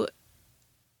you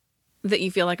that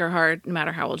you feel like are hard no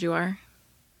matter how old you are?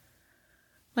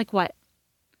 Like what?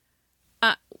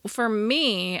 For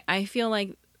me, I feel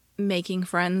like making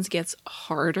friends gets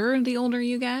harder the older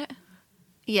you get.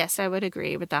 Yes, I would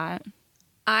agree with that.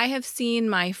 I have seen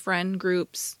my friend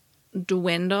groups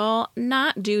dwindle,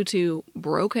 not due to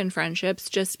broken friendships,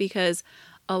 just because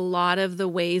a lot of the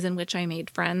ways in which I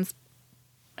made friends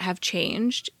have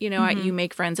changed. You know, you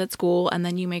make friends at school and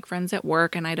then you make friends at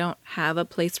work, and I don't have a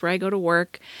place where I go to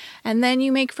work. And then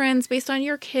you make friends based on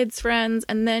your kids' friends,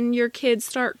 and then your kids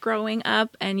start growing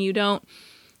up and you don't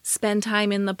spend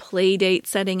time in the play date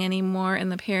setting anymore,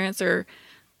 and the parents are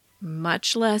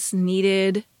much less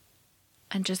needed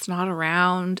and just not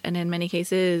around. And in many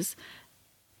cases,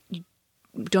 you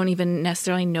don't even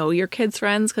necessarily know your kids'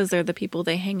 friends because they're the people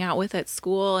they hang out with at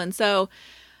school. And so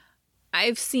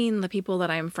I've seen the people that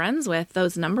I'm friends with,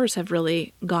 those numbers have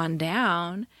really gone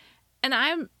down. And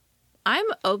I'm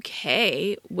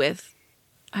okay with,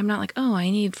 I'm not like, oh, I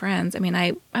need friends. I mean,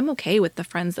 I'm okay with the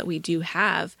friends that we do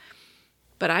have,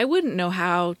 but I wouldn't know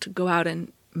how to go out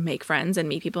and make friends and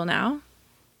meet people now.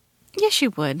 Yes,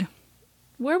 you would.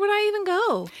 Where would I even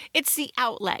go? It's the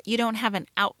outlet. You don't have an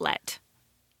outlet.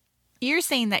 You're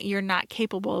saying that you're not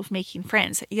capable of making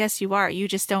friends. Yes, you are. You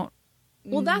just don't.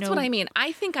 Well, that's what I mean.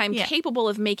 I think I'm capable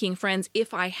of making friends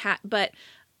if I had, but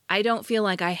I don't feel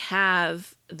like I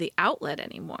have the outlet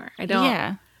anymore. I don't.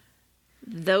 Yeah.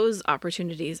 Those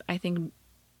opportunities, I think,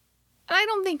 I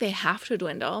don't think they have to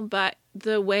dwindle, but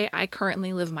the way I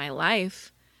currently live my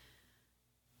life,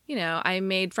 you know, I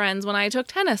made friends when I took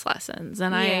tennis lessons,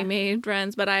 and I made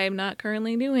friends, but I am not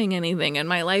currently doing anything, and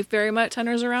my life very much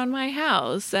centers around my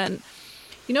house. And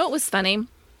you know what was funny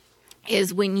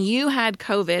is when you had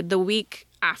COVID, the week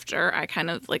after, I kind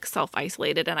of like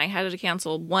self-isolated and I had to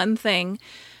cancel one thing,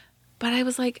 but I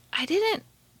was like, it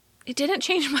didn't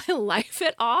change my life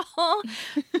at all.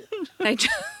 I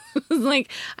just was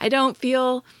like, I don't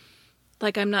feel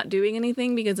like I'm not doing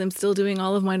anything because I'm still doing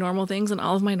all of my normal things, and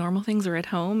all of my normal things are at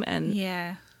home. And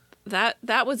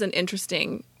that was an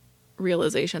interesting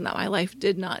realization that my life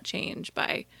did not change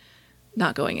by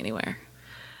not going anywhere.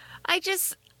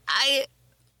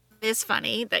 It's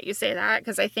funny that you say that,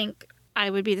 because I think I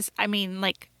would be this. I mean,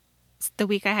 like the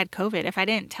week I had COVID, if I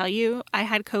didn't tell you I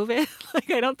had COVID,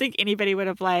 like I don't think anybody would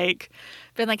have like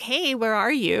been like, "Hey, where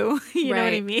are you?" You know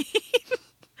what I mean?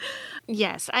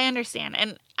 Yes, I understand.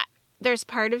 And there's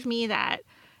part of me that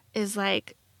is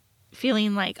like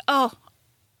feeling like, oh,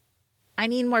 I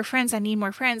need more friends. I need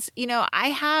more friends. You know, I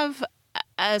have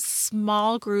a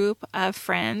small group of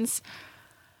friends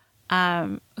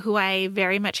who I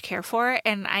very much care for.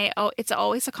 And it's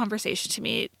always a conversation to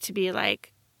me to be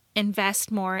like,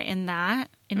 invest more in that,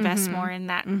 more in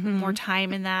that, more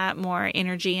time in that, more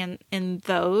energy in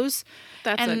those.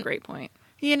 That's a great point.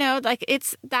 You know, like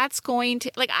that's going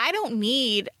to, like, I don't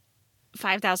need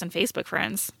 5,000 Facebook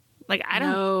friends. Like, I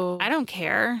don't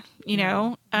care, you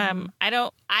know? I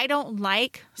don't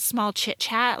like small chit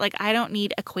chat. Like, I don't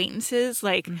need acquaintances.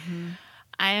 Like,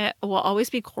 I will always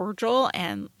be cordial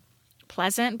and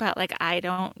pleasant, but like, I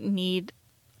don't need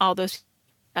all those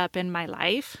up in my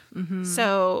life.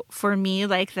 So for me,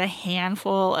 like the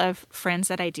handful of friends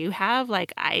that I do have,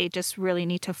 like, I just really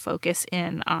need to focus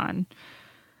in on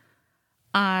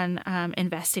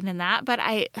investing in that. But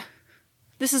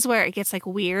this is where it gets like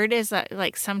weird, is that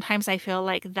like sometimes I feel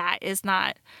like that is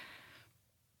not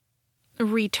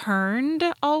returned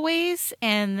always,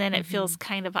 and then it feels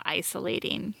kind of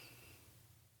isolating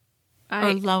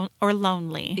or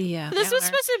lonely. Yeah, this was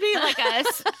supposed to be like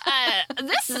us.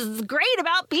 This is great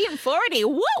about being 40.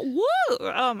 Woo woo!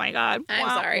 Oh my god! I'm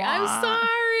sorry. I'm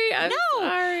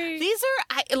sorry. These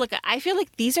are I feel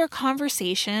like these are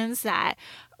conversations that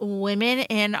women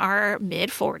in our mid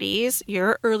 40s,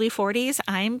 your early 40s,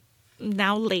 I'm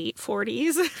now late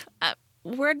 40s,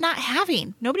 we're not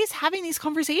having. Nobody's having these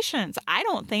conversations, I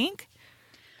don't think.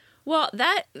 Well,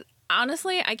 that,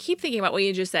 honestly, I keep thinking about what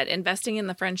you just said, investing in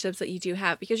the friendships that you do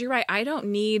have, because you're right, I don't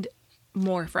need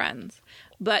more friends.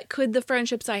 But could the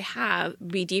friendships I have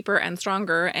be deeper and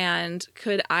stronger, and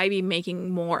could I be making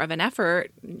more of an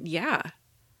effort? Yeah.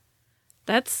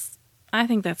 I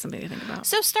think that's something to think about.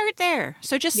 So start there.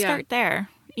 So just start there.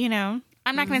 You know,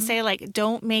 I'm not going to say like,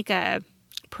 don't make a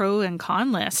pro and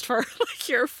con list for like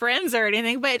your friends or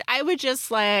anything, but I would just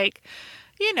like,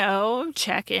 you know,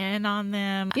 check in on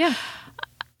them. Yeah.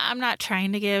 I'm not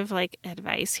trying to give like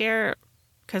advice here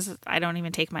because I don't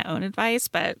even take my own advice,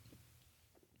 but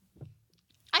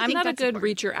I'm not a good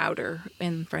reacher outer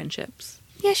in friendships.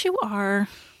 Yes, you are.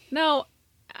 No,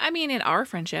 I mean in our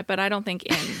friendship, but I don't think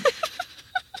in.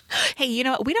 Hey, you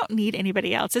know what? We don't need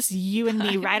anybody else. It's you and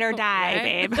me, ride or die,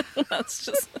 right? babe. That's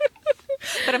just.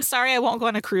 But I'm sorry I won't go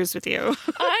on a cruise with you.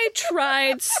 I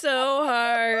tried so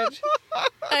hard.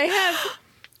 I have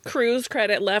cruise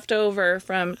credit left over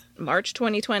from March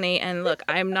 2020. And look,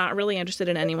 I'm not really interested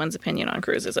in anyone's opinion on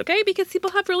cruises, okay? Because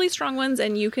people have really strong ones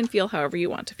and you can feel however you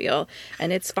want to feel.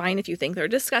 And it's fine if you think they're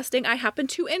disgusting. I happen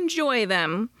to enjoy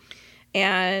them.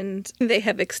 And they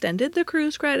have extended the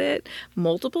cruise credit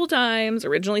multiple times,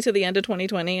 originally to the end of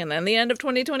 2020 and then the end of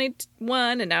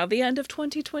 2021 and now the end of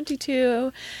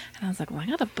 2022. And I was like, well, I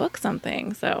got to book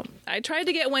something. So I tried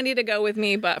to get Wendy to go with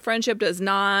me, but friendship does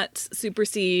not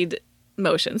supersede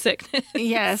motion sickness.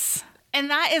 Yes. And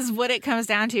that is what it comes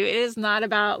down to. It is not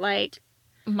about like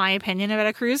my opinion about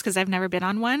a cruise because I've never been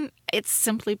on one. It's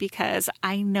simply because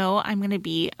I know I'm going to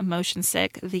be motion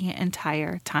sick the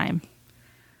entire time.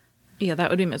 Yeah,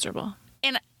 that would be miserable.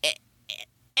 And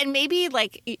maybe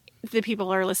like the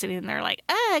people are listening and they're like,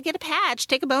 get a patch,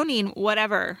 take a boning,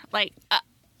 whatever. Like,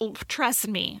 trust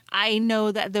me, I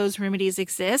know that those remedies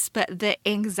exist, but the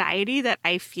anxiety that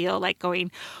I feel like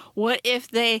going, what if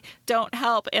they don't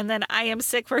help? And then I am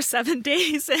sick for 7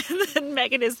 days and then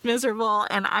Megan is miserable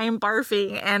and I am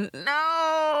barfing and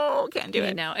no, can't do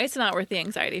it. No, it's not worth the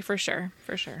anxiety for sure.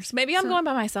 For sure. So maybe I'm going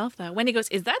by myself though. Wendy goes,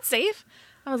 is that safe?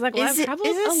 I was like, well, I've traveled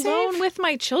alone with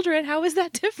my children. How is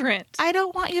that different? I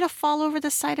don't want you to fall over the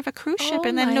side of a cruise ship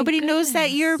and then nobody knows that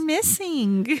you're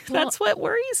missing. Well, that's what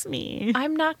worries me.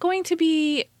 I'm not going to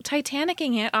be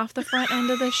Titanicing it off the front end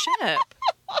of the ship.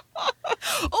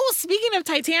 Oh, speaking of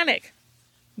Titanic.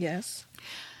 Yes.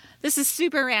 This is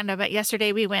super random, but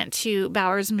yesterday we went to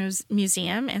Bowers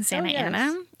Museum in Santa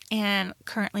Ana. And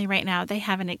currently right now they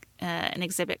have an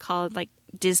exhibit called like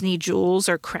Disney Jewels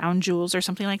or Crown Jewels or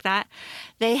something like that.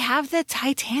 They have the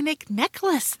Titanic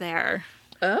necklace there.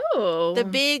 Oh. The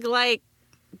big like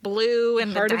blue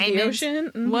and Heart the diamonds. Of the ocean?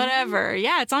 Mm-hmm. Whatever.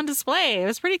 Yeah, it's on display. It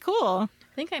was pretty cool.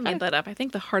 I think I made that up. I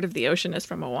think the Heart of the Ocean is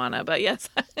from Moana, but yes.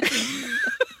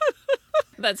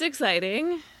 That's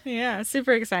exciting. Yeah,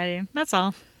 super exciting. That's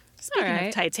all. Speaking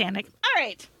of Titanic. All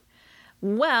right.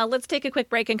 Well, let's take a quick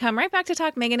break and come right back to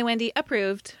talk Megan and Wendy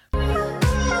approved.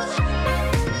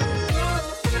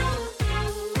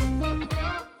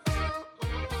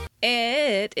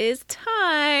 It is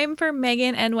time for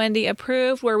Megan and Wendy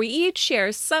approved, where we each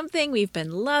share something we've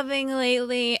been loving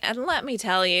lately. And let me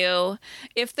tell you,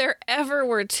 if there ever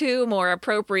were two more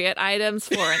appropriate items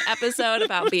for an episode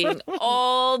about being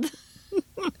old,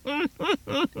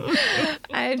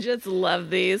 I just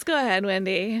love these. Go ahead,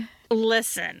 Wendy.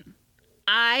 Listen,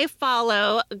 I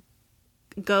follow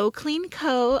Go Clean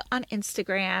Co on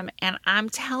Instagram, and I'm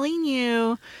telling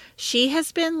you, she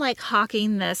has been like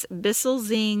hawking this Bissell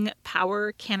Zing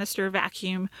power canister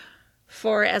vacuum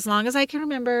for as long as I can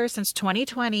remember, since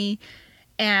 2020,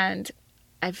 and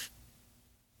I've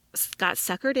got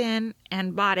suckered in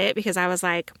and bought it because I was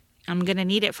like, I'm going to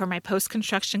need it for my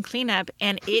post-construction cleanup,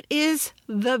 and it is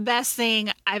the best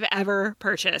thing I've ever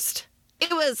purchased.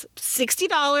 It was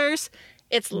 $60.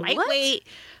 It's lightweight.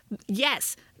 What?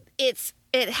 Yes,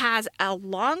 it has a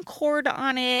long cord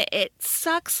on it. It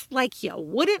sucks like you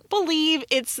wouldn't believe.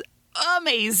 It's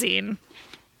amazing.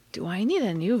 Do I need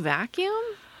a new vacuum?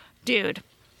 Dude,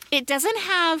 it doesn't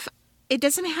have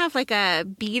like a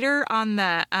beater on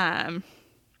the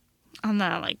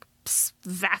like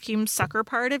vacuum sucker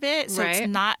part of it. So It's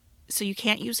not, so you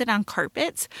can't use it on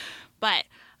carpets. But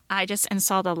I just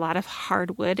installed a lot of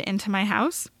hardwood into my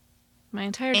house. My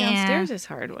entire downstairs is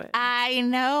hardwood. I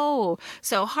know.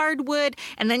 So hardwood,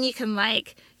 and then you can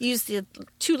like use the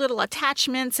two little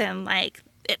attachments and like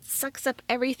it sucks up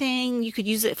everything. You could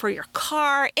use it for your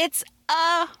car. It's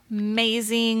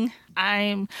amazing.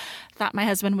 I thought my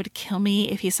husband would kill me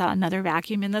if he saw another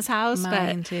vacuum in this house.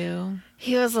 Mine too.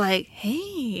 He was like,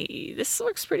 hey, this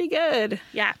works pretty good.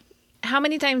 Yeah. How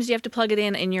many times do you have to plug it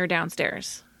in your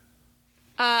downstairs?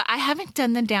 I haven't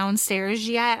done the downstairs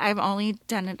yet. I've only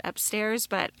done it upstairs,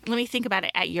 but let me think about it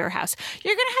at your house.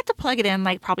 You're going to have to plug it in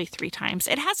like probably 3 times.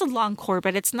 It has a long cord,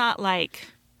 but it's not like,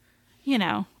 you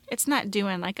know, it's not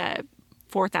doing like a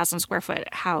 4,000 square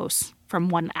foot house from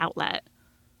one outlet.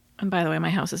 And by the way, my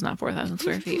house is not 4,000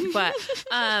 square feet, but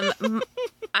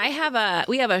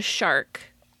we have a Shark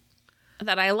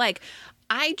that I like.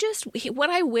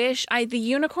 The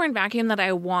unicorn vacuum that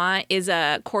I want is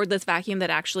a cordless vacuum that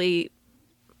actually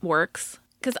works.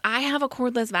 because I have a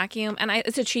cordless vacuum and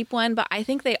it's a cheap one, but I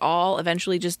think they all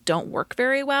eventually just don't work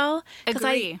very well.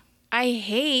 Agree.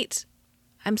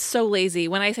 I'm so lazy.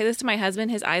 When I say this to my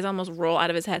husband, his eyes almost roll out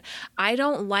of his head. I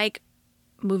don't like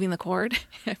moving the cord.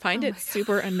 I find it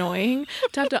super annoying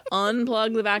to have to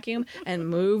unplug the vacuum and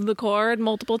move the cord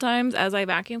multiple times as I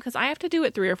vacuum, because I have to do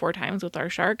it 3 or 4 times with our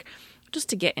Shark just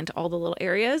to get into all the little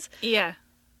areas. Yeah.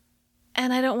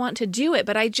 And I don't want to do it,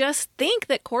 but I just think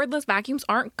that cordless vacuums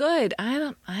aren't good.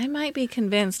 I might be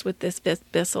convinced with this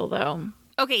Bissell though.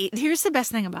 Okay, here's the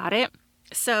best thing about it.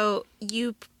 So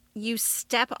you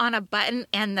step on a button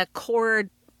and the cord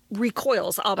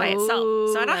recoils all by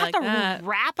itself. So I don't have to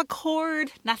wrap a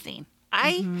cord, nothing.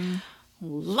 I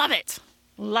love it.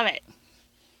 Love it.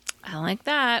 I like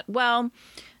that. Well,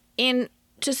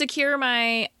 to secure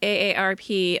my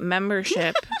AARP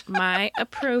membership, my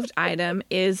approved item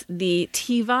is the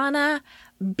Teavana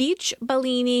Beach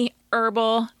Bellini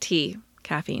Herbal Tea,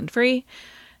 caffeine free.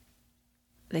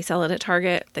 They sell it at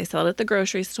Target. They sell it at the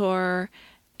grocery store.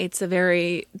 It's a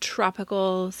very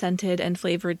tropical, scented, and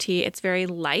flavored tea. It's very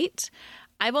light.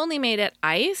 I've only made it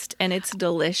iced, and it's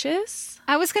delicious.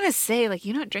 I was going to say, like,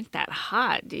 you don't drink that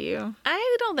hot, do you?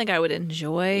 I don't think I would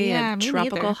enjoy a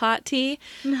tropical hot tea.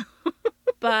 No.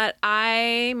 But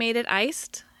I made it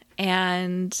iced,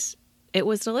 and it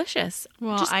was delicious.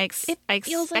 Well, it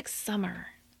feels like summer.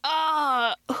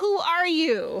 Who are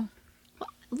you?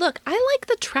 Look, I like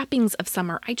the trappings of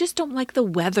summer. I just don't like the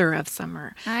weather of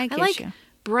summer. I like you.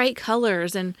 Bright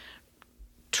colors and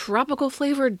tropical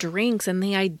flavored drinks and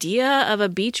the idea of a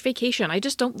beach vacation. I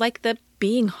just don't like the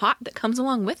being hot that comes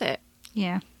along with it.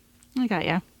 Yeah, I got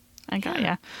ya.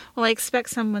 Well, I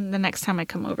expect someone the next time I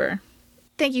come over.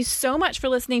 Thank you so much for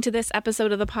listening to this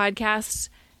episode of the podcast.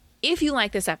 If you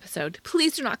like this episode,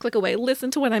 please do not click away. Listen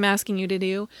to what I'm asking you to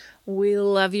do. We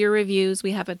love your reviews.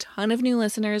 We have a ton of new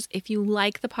listeners. If you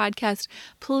like the podcast,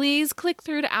 please click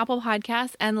through to Apple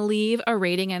Podcasts and leave a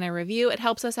rating and a review. It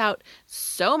helps us out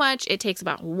so much. It takes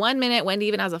about 1 minute. Wendy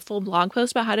even has a full blog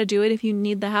post about how to do it if you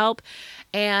need the help.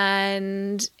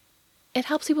 And it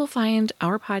helps people find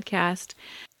our podcast.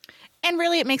 And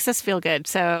really, it makes us feel good.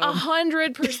 So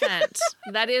 100%.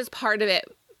 That is part of it.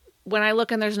 When I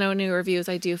look and there's no new reviews,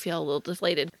 I do feel a little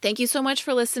deflated. Thank you so much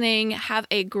for listening. Have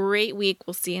a great week.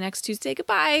 We'll see you next Tuesday.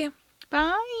 Goodbye.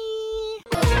 Bye.